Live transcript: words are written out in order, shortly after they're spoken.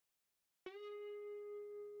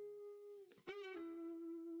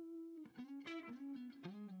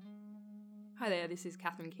Hi there, this is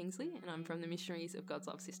Catherine Kingsley, and I'm from the Missionaries of God's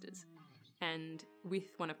Love Sisters. And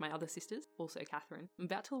with one of my other sisters, also Catherine, I'm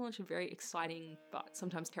about to launch a very exciting but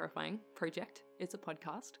sometimes terrifying project. It's a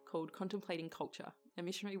podcast called Contemplating Culture, a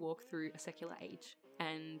missionary walk through a secular age.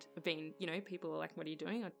 And I've been, people are like, what are you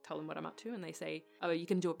doing? I tell them what I'm up to, and they say, oh, you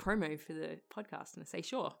can do a promo for the podcast. And I say,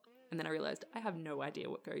 sure. And then I realized I have no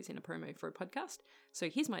idea what goes in a promo for a podcast. So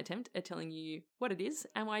here's my attempt at telling you what it is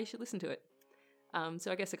and why you should listen to it.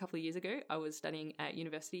 So I guess a couple of years ago, I was studying at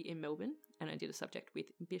university in Melbourne, and I did a subject with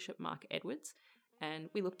Bishop Mark Edwards, and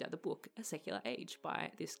we looked at the book A Secular Age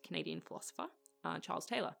by this Canadian philosopher, Charles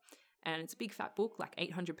Taylor. And it's a big fat book, like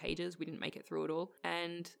 800 pages. We didn't make it through it all.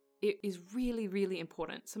 And it is really, really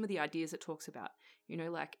important. Some of the ideas it talks about,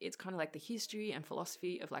 it's kind of like the history and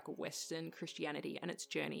philosophy of like Western Christianity and its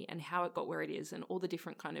journey and how it got where it is and all the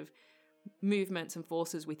different kind of movements and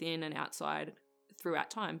forces within and outside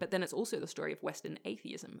throughout time. But then it's also the story of Western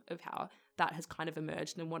atheism, of how that has kind of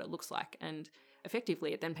emerged and what it looks like. And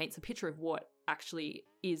effectively, it then paints a picture of what actually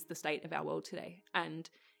is the state of our world today. And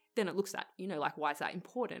then it looks at, why is that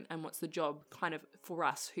important? And what's the job kind of for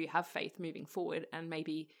us who have faith moving forward? And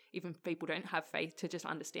maybe even if people don't have faith, to just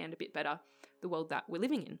understand a bit better the world that we're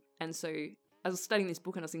living in. And so I was studying this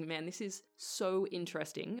book and I was thinking, man, this is so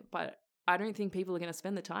interesting, but I don't think people are going to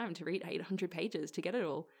spend the time to read 800 pages to get it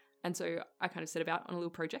all. And so I kind of set about on a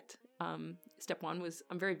little project. Step one was,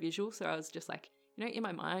 I'm very visual. So I was just like, in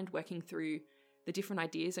my mind, working through the different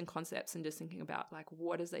ideas and concepts and just thinking about like,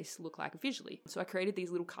 what does this look like visually? So I created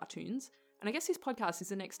these little cartoons. And I guess this podcast is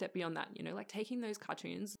the next step beyond that, like taking those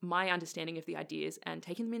cartoons, my understanding of the ideas, and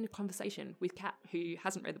taking them into conversation with Kat, who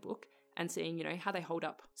hasn't read the book, and seeing, how they hold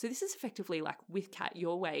up. So this is effectively like with Kat,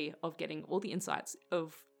 your way of getting all the insights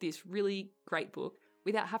of this really great book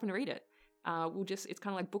without having to read it. It's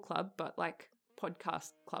kind of like book club, but like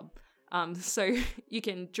podcast club. So you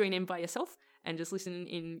can join in by yourself and just listen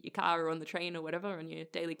in your car or on the train or whatever on your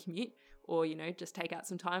daily commute, or, just take out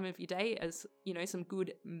some time of your day as, some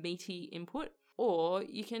good meaty input. Or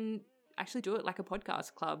you can actually do it like a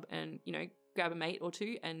podcast club and, grab a mate or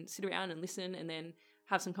two and sit around and listen and then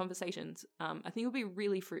have some conversations. I think it'll be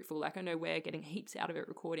really fruitful. Like, I know we're getting heaps out of it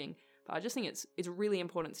recording, but I just think it's really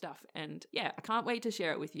important stuff. And yeah, I can't wait to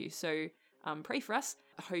share it with you. So pray for us.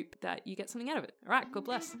 I hope that you get something out of it. All right, God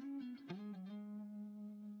bless.